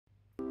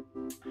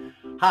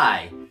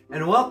Hi,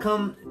 and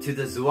welcome to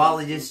the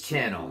Zoologist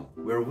channel,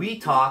 where we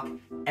talk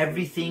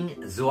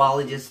everything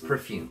Zoologist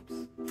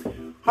Perfumes.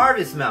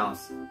 Harvest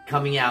Mouse,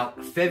 coming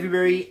out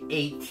February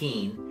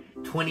 18,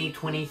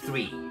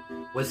 2023,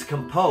 was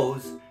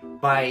composed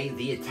by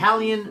the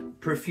Italian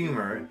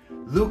perfumer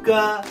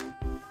Luca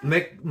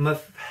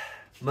Maffei.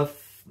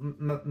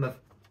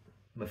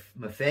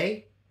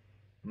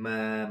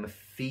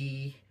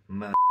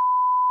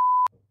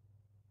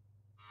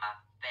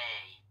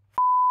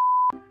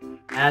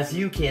 As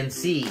you can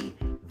see,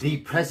 the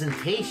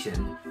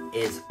presentation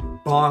is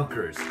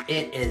bonkers.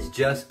 It is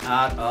just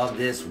out of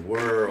this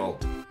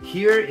world.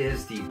 Here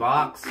is the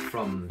box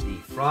from the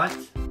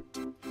front,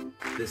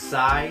 the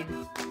side,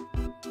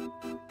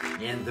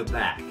 and the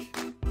back.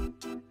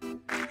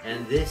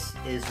 And this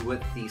is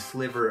with the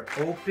sliver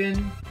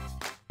open.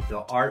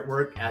 The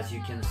artwork, as you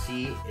can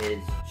see,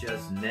 is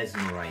just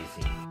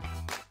mesmerizing.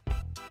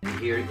 And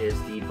here is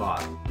the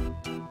bottle.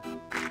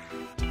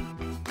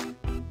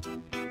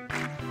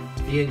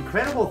 The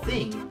incredible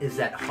thing is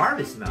that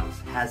Harvest Mouse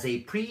has a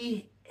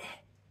prehensile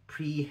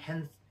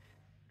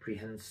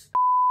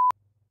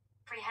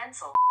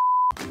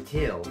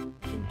detail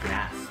can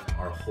grasp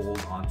or hold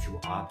onto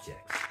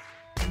objects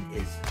and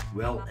is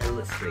well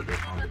illustrated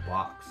on the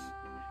box.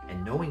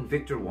 And knowing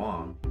Victor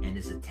Wong and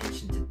his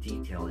attention to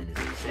detail and his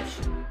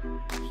obsession,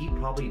 he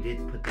probably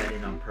did put that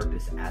in on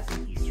purpose as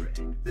an Easter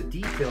egg. The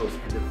details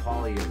and the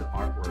quality of the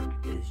artwork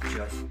is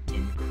just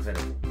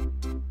incredible.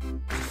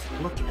 Just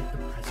look at the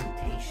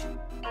presentation.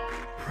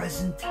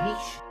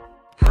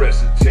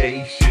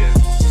 Presentation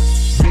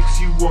makes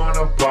you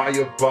wanna buy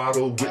a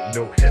bottle with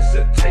no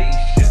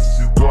hesitation.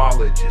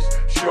 Zoologist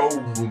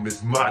showroom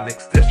is my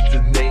next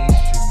destination.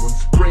 One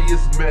spray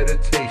is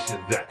meditation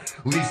that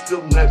leads to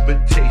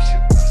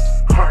levitation.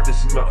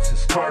 Harvest Mouse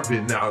is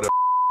carving out of.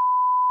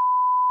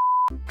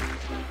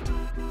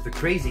 The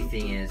crazy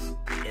thing is,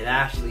 it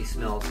actually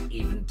smells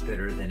even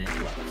better than it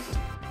looks.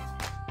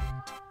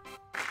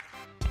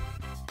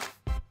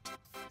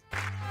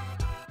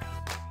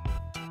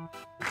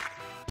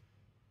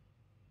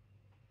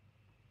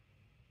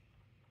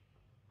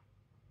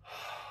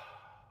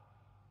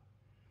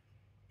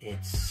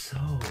 It's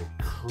so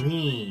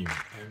clean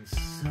and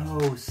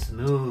so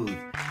smooth.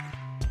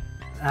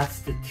 That's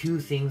the two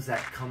things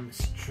that come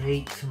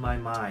straight to my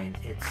mind.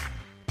 It's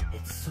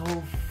so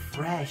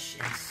fresh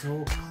and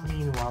so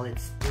clean while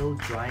it's still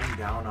drying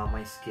down on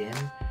my skin.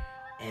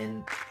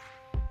 And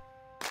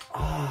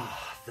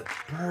the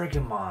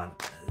bergamot,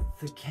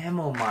 the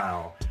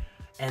chamomile,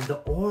 and the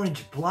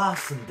orange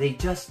blossom, they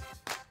just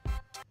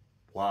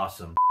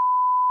blossom.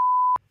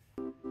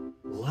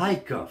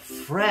 Like a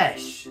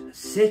fresh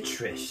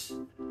citrus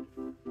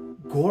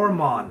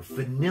gourmand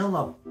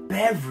vanilla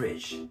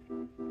beverage.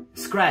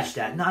 Scratch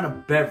that, not a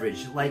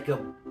beverage, like a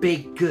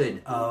baked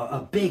good,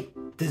 a baked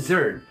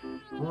dessert,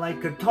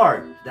 like a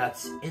tart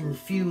that's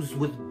infused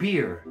with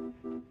beer.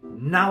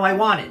 Now I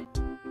want it.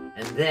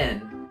 And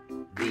then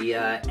the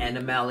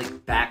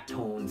animalic back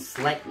tone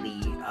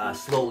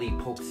slowly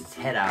pokes its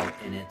head out,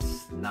 and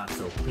it's not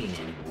so clean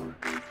anymore.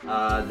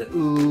 The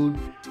oud,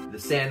 the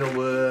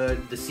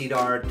sandalwood, the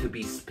cedar, to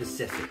be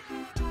specific.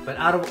 But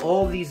out of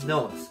all these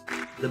notes,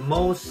 the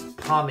most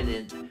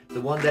prominent,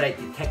 the one that I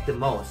detect the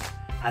most,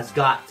 has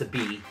got to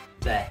be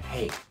the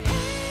hay.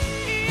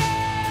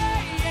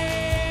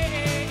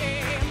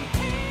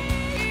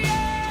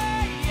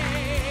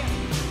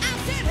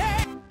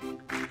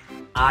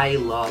 I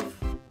love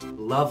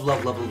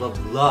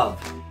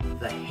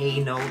the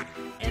hay note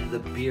and the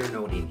beer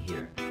note in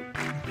here.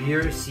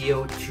 Beer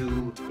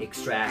CO2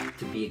 extract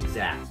to be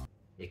exact.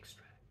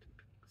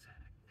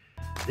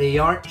 They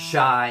aren't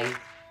shy,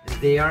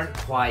 they aren't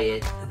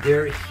quiet,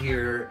 they're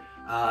here.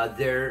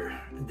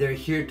 They're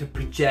here to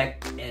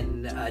project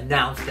and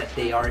announce that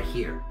they are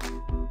here.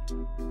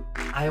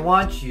 I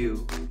want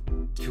you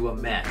to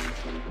imagine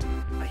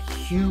a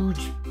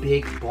huge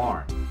big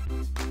barn.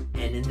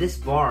 And in this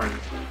barn,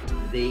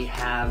 they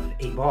have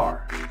a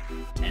bar.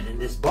 And in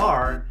this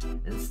bar,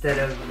 instead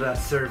of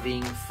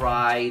serving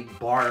fried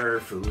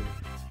bar food,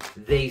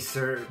 they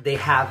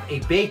have a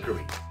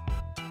bakery.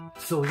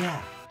 So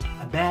yeah,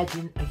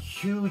 imagine a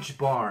huge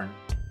barn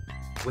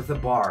with a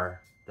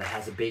bar that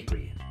has a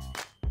bakery in it.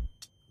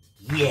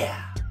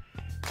 Yeah,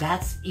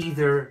 that's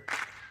either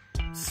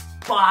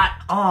spot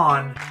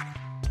on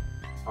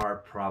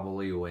or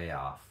probably way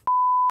off.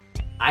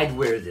 I'd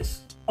wear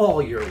this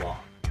all year long.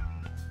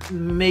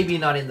 Maybe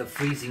not in the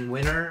freezing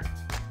winter,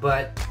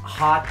 but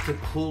hot to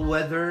cool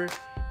weather,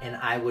 and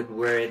I would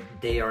wear it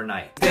day or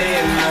night.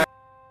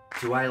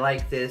 Do I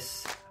like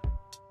this?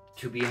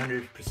 To be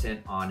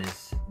 100%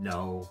 honest,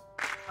 no.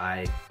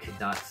 I could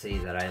not say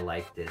that I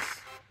like this,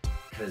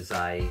 because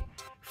I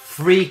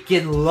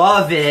freaking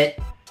love it.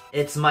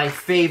 It's my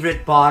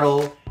favorite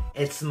bottle.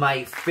 It's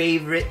my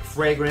favorite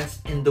fragrance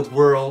in the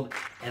world,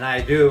 and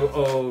I do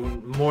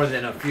own more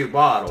than a few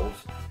bottles.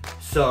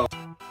 So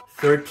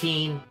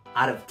 13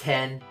 out of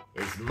 10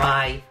 is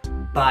my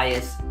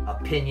biased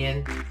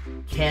opinion.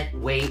 Can't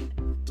wait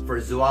for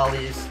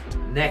Zoologist's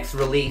next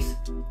release,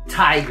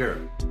 Tiger.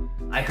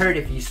 I heard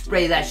if you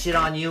spray that shit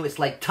on you, it's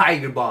like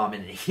Tiger Balm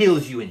and it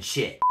heals you and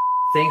shit.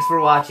 Thanks for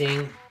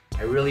watching.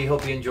 I really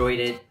hope you enjoyed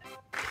it.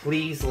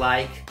 Please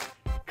like,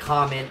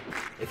 comment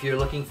if you're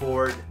looking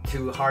forward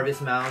to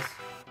Harvest Mouse,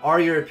 or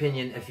your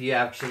opinion if you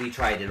actually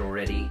tried it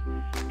already.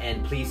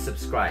 And please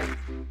subscribe.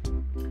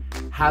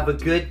 Have a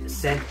good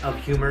sense of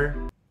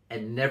humor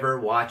and never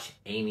watch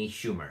Amy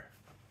Schumer.